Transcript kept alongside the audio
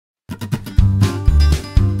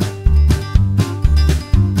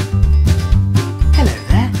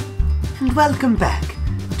welcome back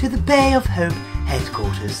to the Bay of Hope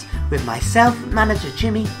headquarters with myself, Manager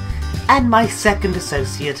Jimmy, and my second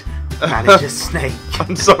associate, Manager Snake.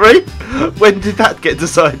 I'm sorry? When did that get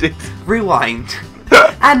decided? Rewind.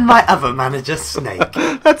 And my other manager, Snake.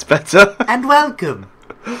 That's better. And welcome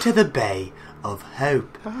to the Bay of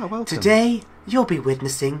Hope. Ah, welcome. Today, you'll be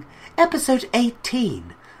witnessing episode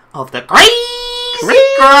 18 of the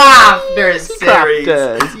CrazyCrafters series.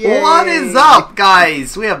 Yay. What is up,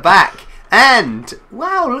 guys? We are back. And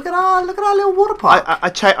wow, look at our little water park. I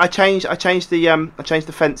changed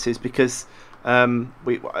the fences because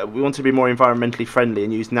we want to be more environmentally friendly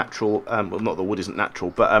and use natural. Well, not the wood isn't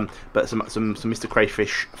natural, but some Mr.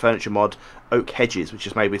 Crayfish furniture mod oak hedges, which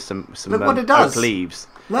is made with some look what it does. oak leaves.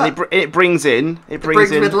 Look. And it brings in with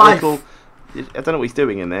life. little. I don't know what he's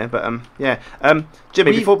doing in there, but yeah.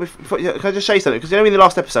 Jimmy, before can I just show you something? Because in the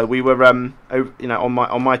last episode we were on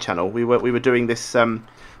my channel we were doing this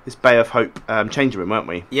Bay of Hope changing room, weren't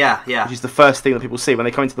we? Yeah. Which is the first thing that people see when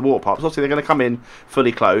they come into the water park. Obviously, they're going to come in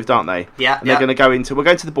fully clothed, aren't they? Yeah. And they're going to go into. We're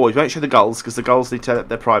going to the boys. We won't show the gulls because the gulls need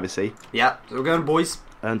their privacy. Yeah. So we're going, boys.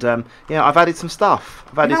 And yeah, I've added some stuff.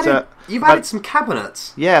 You've added some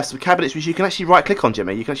cabinets. Yeah, some cabinets which you can actually right click on,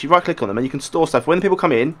 Jimmy. You can actually right click on them and you can store stuff. When people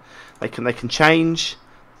come in, they can change.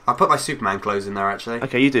 I put my Superman clothes in there actually.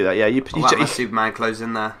 Okay, you do that. Yeah, you put my Superman clothes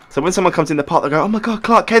in there. So when someone comes in the park, they go, "Oh my God,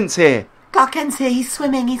 Clark Kent's here." Clark Kent's here. He's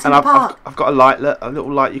swimming. He's in the park. I've got a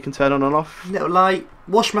little light you can turn on and off. Little light.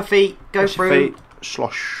 Wash my feet. Wash your feet.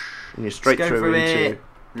 Slosh. And you're straight through into.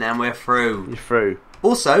 And then we're through. You're through.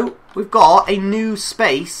 Also, we've got a new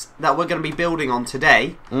space that we're going to be building on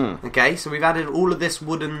today. Okay, so we've added all of this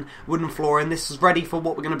wooden flooring. This is ready for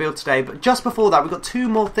what we're going to build today. But just before that, we've got two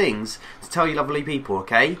more things to tell you lovely people,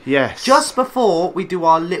 okay? Yes. Just before we do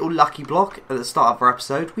our little lucky block at the start of our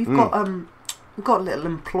episode, we've got a little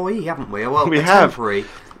employee, haven't we? Well, we have. Temporary.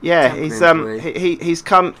 Yeah, he's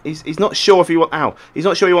come. He's not sure if he wants. Ow! He's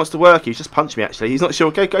not sure he wants to work. He's just punched me. Actually, he's not sure.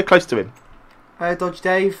 Go close to him. Hey, Dodge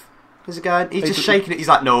Dave. How's it going? He's just shaking it. He's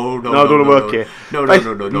like, no, I don't want to work here. No.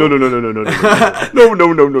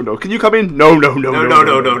 No. Can you come in? No.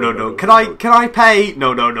 Can I pay?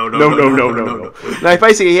 No. No.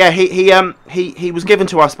 Basically, yeah, he was given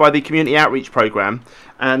to us by the community outreach program,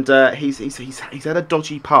 and he's had a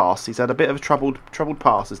dodgy past. He's had a bit of a troubled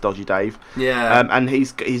past as Dodgy Dave. Yeah. And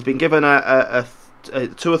he's been given a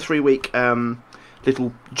 2 or 3 week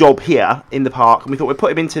little job here in the park, and we thought we'd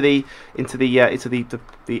put him into the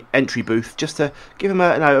entry booth just to give him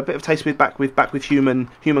a bit of taste back with human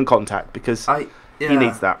contact, because he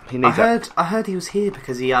needs that. I heard he was here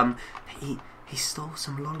because he stole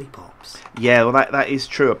some lollipops. Yeah, well that is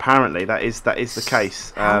true. Apparently that is the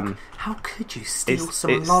case. How could you steal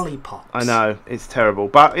some lollipops? I know, it's terrible,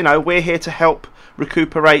 but we're here to help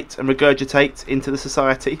recuperate and regurgitate into the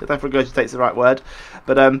society. I don't know if regurgitate's the right word,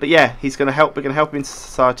 but yeah, he's going to help. We're going to help him into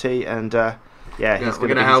society, and he's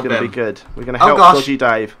going to be good. We're going to help Dodgy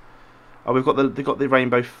Dave. Oh, we've got the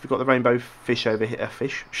rainbow fish over here.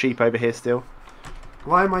 Sheep over here still.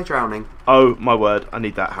 Why am I drowning? Oh my word! I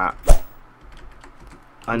need that hat.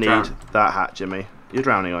 I need that hat, Jimmy. You're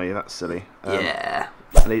drowning, are you? That's silly. Yeah.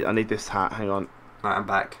 I need this hat. Hang on. Right, I'm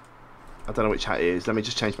back. I don't know which hat it is. Let me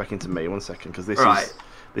just change back into me 1 second, because this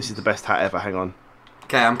is the best hat ever. Hang on.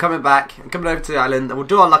 Okay, I'm coming back. I'm coming over to the island, and we'll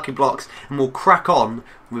do our lucky blocks, and we'll crack on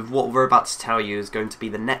with what we're about to tell you is going to be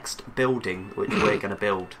the next building which we're going to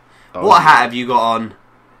build. What hat have you got on?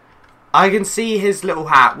 I can see his little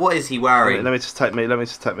hat. What is he wearing? Let me just take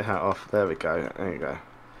my hat off. There we go. There you go.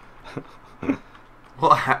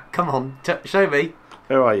 What hat? Come on, show me.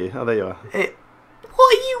 Where are you? Oh, there you are.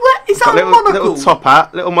 What are you wearing? Is that a monocle? Little top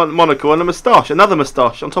hat, little monocle, and a moustache. Another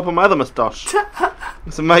moustache on top of my other moustache.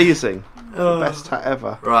 It's amazing. The best hat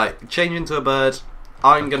ever. Right, change into a bird.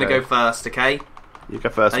 I'm going to go first, okay? You go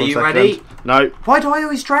first. Are you ready? No. Why do I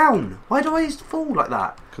always drown? Why do I always fall like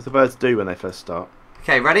that? Because the birds do when they first start.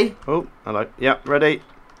 Okay, ready? Oh, hello. Yep, ready.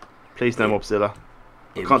 Please no Mobzilla.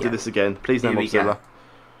 I can't do this again. Please no Mobzilla.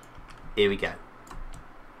 Here we go.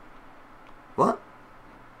 What?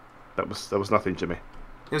 That was nothing, Jimmy.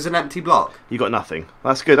 It was an empty block. You got nothing.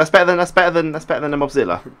 That's good. That's better than a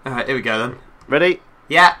Mobzilla. All right, here we go then. Ready?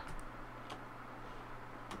 Yeah.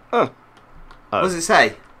 Oh. What does it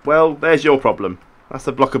say? Well, there's your problem. That's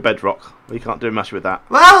a block of bedrock. We can't do much with that.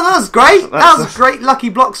 Well, that was great. That was great lucky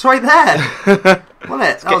blocks right there. Wasn't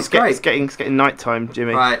it? That was great. It's getting night time,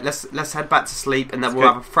 Jimmy. Right, let's head back to sleep, and then we'll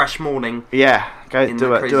have a fresh morning. Yeah, go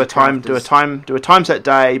do a time set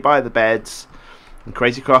day by the beds, and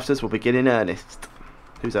CrazyCrafters will begin in earnest.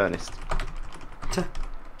 Who's Ernest?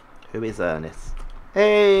 Who is Ernest?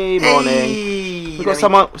 Hey, morning. Hey, We've got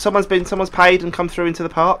someone's paid and come through into the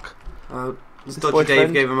park. Dodgy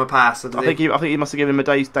Dave gave him a pass. I think he must have given him a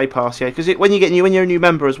day pass. Yeah, because when you're a new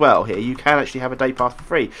member as well here, you can actually have a day pass for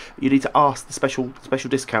free. You need to ask the special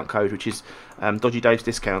discount code, which is Dodgy Dave's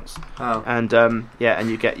discounts. Oh. And and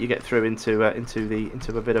you get through into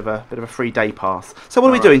a bit of a free day pass. So what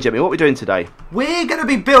are we doing, Jimmy? What are we doing today? We're going to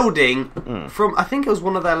be building from. I think it was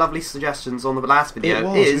one of their lovely suggestions on the last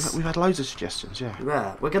video. It was. We've had loads of suggestions. Yeah.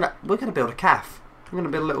 Yeah. We're gonna build a cafe. We're going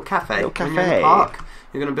to build a little cafe. Little cafe. When you're in the park,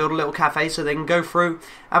 you're going to build a little cafe so they can go through,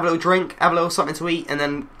 have a little drink, have a little something to eat, and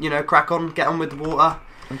then crack on, get on with the water.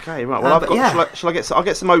 Okay, right. Well, I'll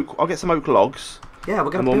get some oak logs. Yeah, we're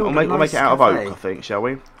going to build. We'll make it out of oak, I think, shall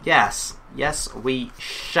we? Yes, we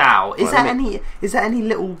shall. Is there any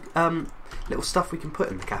little stuff we can put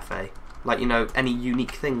in the cafe? Like, any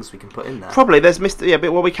unique things we can put in there? Probably. There's Mr. Yeah,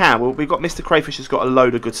 but we can. We've got Mr. Crayfish has got a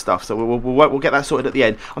load of good stuff, so we'll get that sorted at the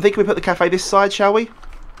end. I'm thinking we put the cafe this side, shall we?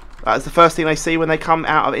 That's the first thing they see when they come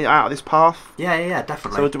out of this path. Yeah,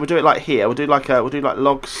 definitely. So we'll do it like here. We'll do like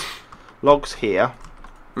logs here.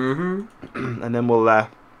 Mm-hmm. And then we'll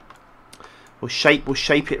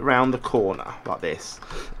shape it round the corner like this.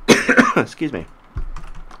 Excuse me.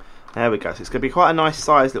 There we go. So it's going to be quite a nice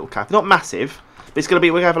sized little cafe. Not massive. But it's going to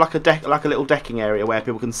be. We're going to have like a little decking area where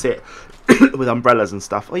people can sit with umbrellas and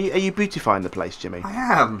stuff. Are you beautifying the place, Jimmy? I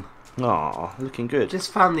am. Oh, looking good.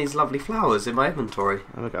 Just found these lovely flowers in my inventory.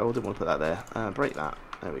 There we go. I didn't want to put that there. Break that.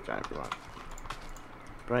 There we go. Right.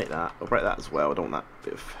 Break that. I'll break that as well. I don't want that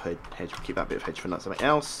bit of hedge. Keep that bit of hedge for something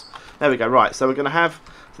else. There we go. Right. So we're going to have.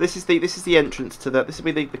 So this is the entrance to the. This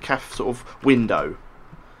will be the cafe sort of window.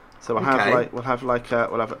 So we'll have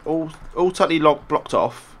it all totally logged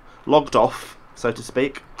off. So to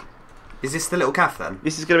speak. Is this the little cafe then?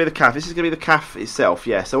 This is going to be the cafe. This is going to be the cafe itself.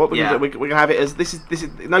 Yeah. So what we're going to do, we're going to have it as this is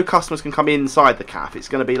no customers can come inside the cafe. It's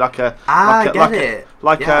going to be like a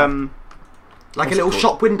like a little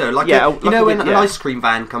shop window, when an ice cream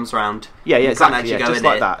van comes around. Yeah, exactly.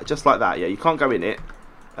 Just like that. Yeah, you can't go in it.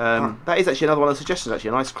 That is actually another one of the suggestions. Actually,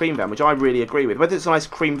 an ice cream van, which I really agree with. Whether it's an ice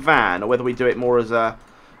cream van or whether we do it more as a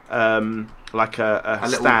stand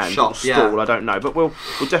shop, or stall, I don't know, but we'll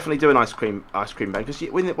definitely do an ice cream van because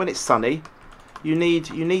when it's sunny, you need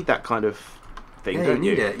that kind of thing, don't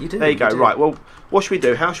you? You do. There you go. Right. Well, what should we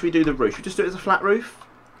do? How should we do the roof? Should we just do it as a flat roof?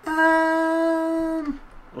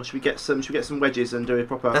 Or should we get some wedges and do a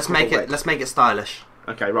proper? Let's make it stylish.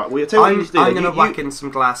 Okay, right. Well, tell you what you need to do. I'm going to whack in some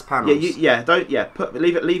glass panels. Leave it. Put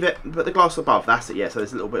the glass above. That's it. Yeah. So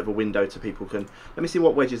there's a little bit of a window so people can. Let me see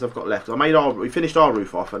what wedges I've got left. We finished our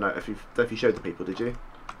roof off. I know if you showed the people, did you?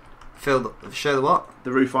 Show the what?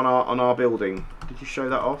 The roof on our building. Did you show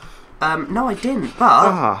that off? No, I didn't.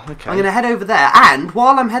 But okay. I'm going to head over there. And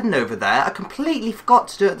while I'm heading over there, I completely forgot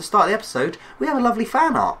to do it at the start of the episode. We have a lovely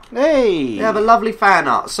fan art. Hey. We have a lovely fan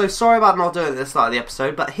art. So sorry about not doing it at the start of the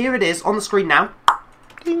episode, but here it is on the screen now.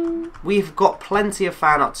 Ding. We've got plenty of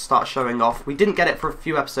fan art to start showing off. We didn't get it for a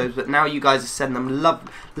few episodes, but now you guys are sending them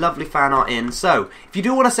lovely fan art in. So if you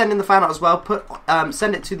do want to send in the fan art as well,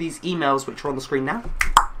 send it to these emails which are on the screen now.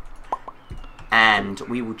 And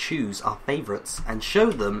we will choose our favourites and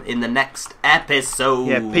show them in the next episode.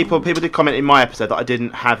 Yeah, people did comment in my episode that I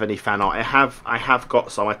didn't have any fan art. I have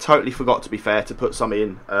got some. I totally forgot, to be fair, to put some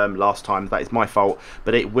in last time. That is my fault.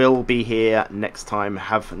 But it will be here next time.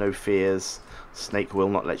 Have no fears. Snake will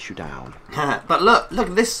not let you down. But look,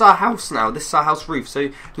 this is our house now. This is our house roof.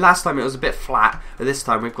 So last time it was a bit flat, but this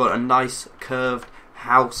time we've got a nice curved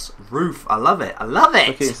house roof. I love it.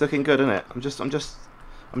 It's looking good, isn't it?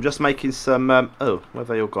 I'm just making some. Where have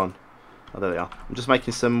they all gone? Oh, there they are. I'm just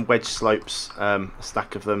making some wedge slopes, a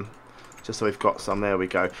stack of them, just so we've got some. There we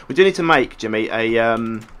go. We do need to make, Jimmy, a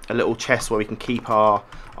little chest where we can keep our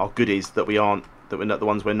goodies that we're not the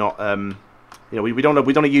ones we're not. We don't want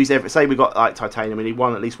to use every. Say we got like titanium, we need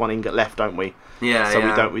at least one ingot left, don't we? Yeah.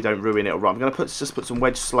 So we don't ruin it. Or I'm going to put some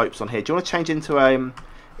wedge slopes on here. Do you want to change into a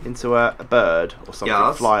bird or something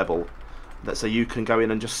flyable? So you can go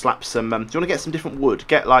in and just slap some. Do you want to get some different wood?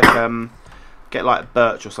 Get like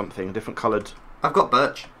birch or something, different coloured. I've got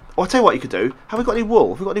birch. Oh, I'll tell you what you could do. Have we got any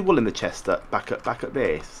wool? Have we got any wool in the chest back at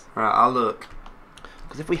this? Right, I'll look.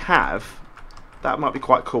 Because if we have, that might be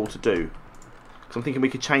quite cool to do. Because I'm thinking we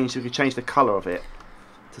could change the colour of it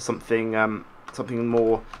to something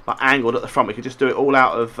more like angled at the front. We could just do it all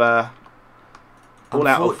out of.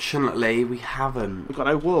 Unfortunately, we haven't. We've got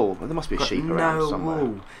no wool. Well, there must be a sheep around somewhere. No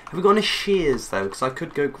wool. Have we got any shears though? Because I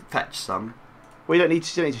could go fetch some. Well, you don't need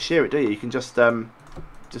to shear it, do you? You can just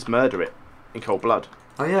murder it in cold blood.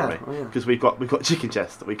 Oh yeah. Because we've got chicken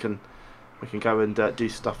chests that we can go and do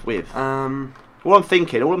stuff with. All I'm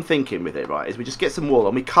thinking with it, right, is we just get some wool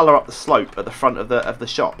and we colour up the slope at the front of the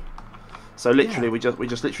shop. So literally, we just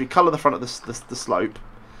literally colour the front of the slope,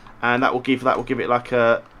 and that will give it like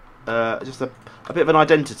just a bit of an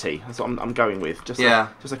identity. That's what I'm going with. Just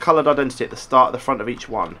a coloured identity at the front of each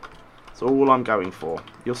one. That's all I'm going for.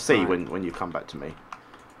 You'll see when you come back to me.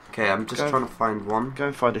 Okay, I'm just trying to find one. Go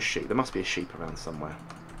and find a sheep. There must be a sheep around somewhere.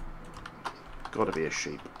 Got to be a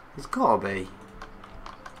sheep. There's got to be.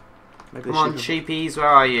 Maybe Come on, sheepies, where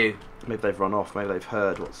are you? Maybe they've run off. Maybe they've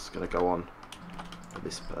heard what's going to go on at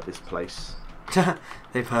this place.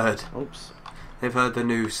 They've heard. Oops. They've heard the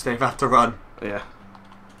news. They've had to run. Yeah.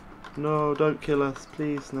 No, don't kill us,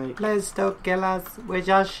 please, Snake. Please don't kill us. We're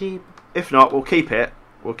just sheep. If not, we'll keep it.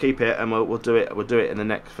 We'll keep it, and we'll do it. We'll do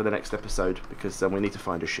it for the next episode, because we need to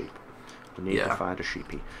find a sheep. We need to find a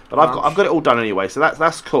sheepy. But I've got it all done anyway, so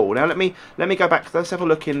that's cool. Now let me go back. Let's have a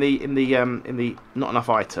look in the not enough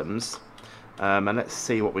items, and let's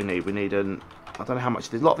see what we need. We need I don't know how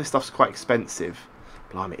much. A lot of this stuff's quite expensive.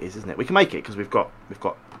 Blimey, it is, isn't it? We can make it because we've got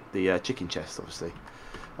the chicken chest, obviously.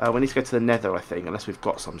 We need to go to the Nether, I think, unless we've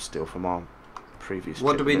got some still from our previous.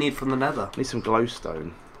 What do we need from the Nether? We need some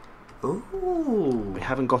glowstone. Ooh. We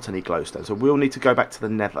haven't got any glowstone, so we'll need to go back to the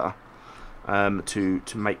Nether to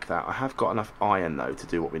make that. I have got enough iron though to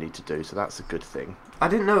do what we need to do, so that's a good thing. I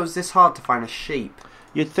didn't know it was this hard to find a sheep.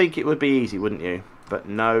 You'd think it would be easy, wouldn't you? But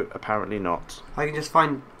no, apparently not. I can just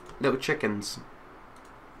find little chickens.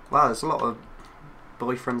 Wow, there's a lot of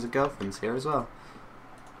boyfriends and girlfriends here as well.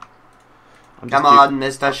 Come on,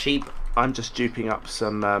 Mr. Sheep. I'm just duping up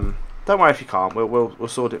some. Don't worry if you can't. We'll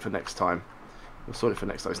sort it for next time. We'll sort it for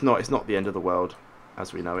next time. It's not the end of the world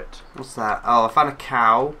as we know it. What's that? Oh, I found a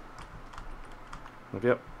cow.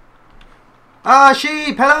 Yep. Ah,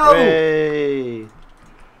 sheep! Hello! Hey!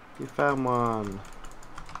 You found one.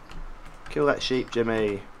 Kill that sheep,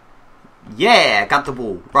 Jimmy. Yeah, got the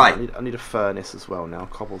wool. Right. I need a furnace as well now.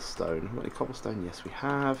 Cobblestone. Got any cobblestone? Yes, we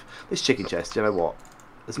have. This chicken chest, you know what?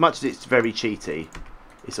 As much as it's very cheaty,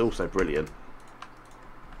 it's also brilliant.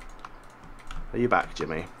 Are you back,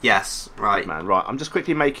 Jimmy? Yes, right. Good man, right. I'm just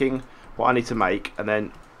quickly making what I need to make, and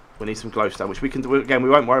then we need some glowstone, which we can do. Again, we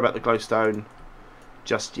won't worry about the glowstone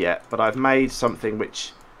just yet, but I've made something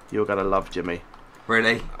which you're going to love, Jimmy.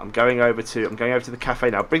 Really? I'm going over to the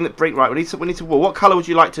cafe now. Right. We need to wool. What colour would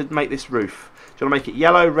you like to make this roof? Do you want to make it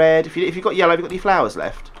yellow, red? If you've got yellow, have you got any flowers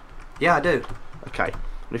left? Yeah, I do. Okay.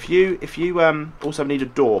 And if you also need a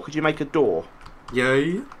door, could you make a door?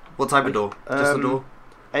 Yeah. What type of door? Just a door.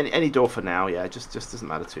 Any door for now. Yeah. Just doesn't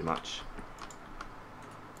matter too much.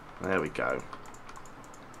 There we go.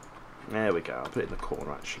 There we go. I'll put it in the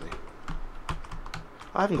corner actually.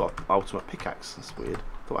 I haven't got ultimate pickaxe. That's weird.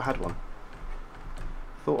 Thought I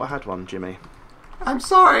had one, Jimmy. I'm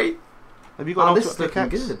sorry. Have you got an this ultimate is looking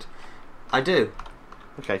pickaxe? good. I do.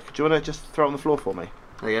 Okay. Do you want to just throw it on the floor for me?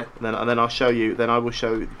 Okay. And then I'll show you. Then I will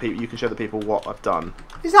show the people. You can show the people what I've done.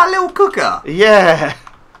 Is that a little cooker? Yeah.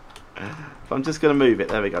 I'm just going to move it.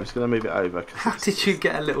 There we go. I'm just going to move it over. How did you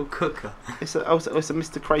get a little cooker? It's a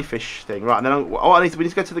Mr. Crayfish thing, right? And then we need to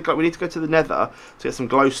go to the Nether to get some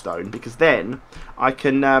glowstone, because then I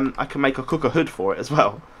can make a cooker hood for it as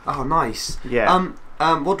well. Oh, nice. Yeah.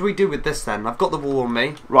 What do we do with this then? I've got the wool on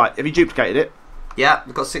me. Right. Have you duplicated it? Yeah,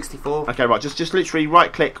 I've got 64. Okay. Right. Just literally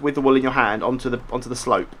right click with the wool in your hand onto the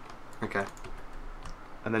slope. Okay.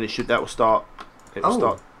 And then that will start. It will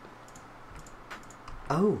start.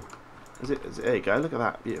 Oh. Is it? There you go. Look at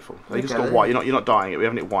that. Beautiful. So you Okay, just got white. You're not dyeing it. We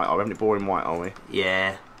haven't it white. Are we? We haven't it boring white, are we?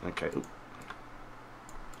 Yeah. Okay. Oops.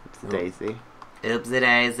 Daisy. Oopsie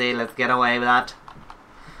daisy. Let's get away with that.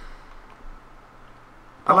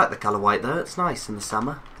 I like the colour white though. It's nice in the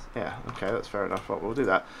summer. Yeah. Okay. That's fair enough. Right, we'll do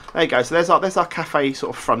that. There you go. So there's our cafe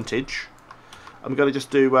sort of frontage. I'm going to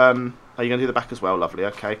just do. Are you going to do the back as well? Lovely.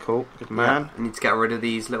 Okay. Cool. Good man. Yeah, I need to get rid of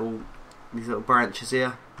these little branches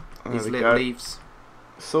here. These little leaves.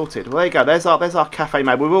 Sorted. Well, there you go. There's our cafe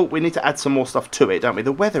made. We need to add some more stuff to it, don't we?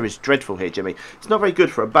 The weather is dreadful here, Jimmy. It's not very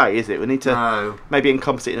good for a bay, is it? We need to maybe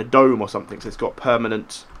encompass it in a dome or something, so it's got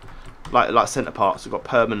permanent, like centre parts. It's got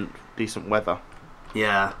permanent, decent weather.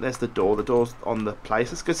 Yeah. There's the door. The door's on the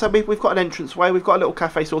place. That's good. So we've got an entranceway. We've got a little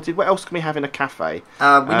cafe sorted. What else can we have in a cafe?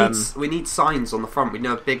 We need signs on the front. We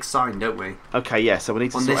need a big sign, don't we? Okay. Yeah. So we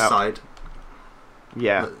need to on sort this out. side.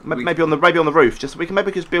 Yeah, maybe on the roof. Just we can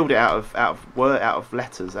maybe just build it out of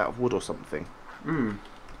letters, out of wood or something.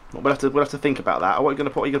 We'll have to think about that. What are you going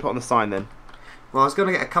to put on the sign then? Well, I was going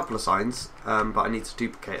to get a couple of signs, but I need to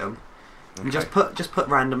duplicate them. Okay. And just put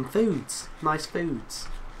random foods, nice foods,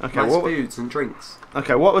 foods and drinks.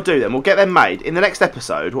 Okay, what we'll do then, we'll get them made in the next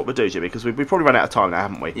episode. What we'll do, Jimmy, because we've probably run out of time now,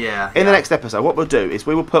 haven't we? Yeah. In the next episode, what we'll do is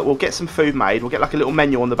we'll get some food made. We'll get like a little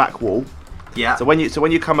menu on the back wall. Yeah. So when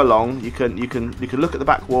you come along, you can look at the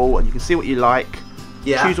back wall and you can see what you like.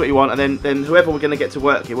 Yeah. Choose what you want, and then whoever we're going to get to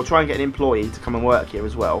work here, we'll try and get an employee to come and work here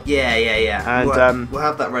as well. Yeah. And we'll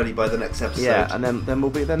have that ready by the next episode. Yeah, and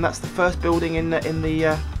then that's the first building in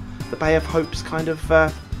the Bay of Hope's kind of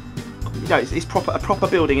it's a proper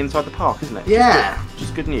building inside the park, isn't it? Yeah.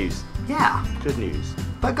 Just good news. Yeah. Good news.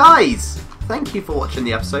 But guys, thank you for watching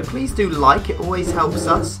the episode. Please do like, it always helps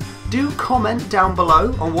us. Do comment down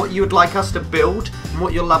below on what you would like us to build and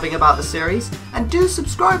what you're loving about the series. And do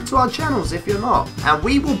subscribe to our channels if you're not. And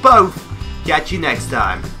we will both catch you next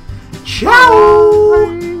time. Ciao!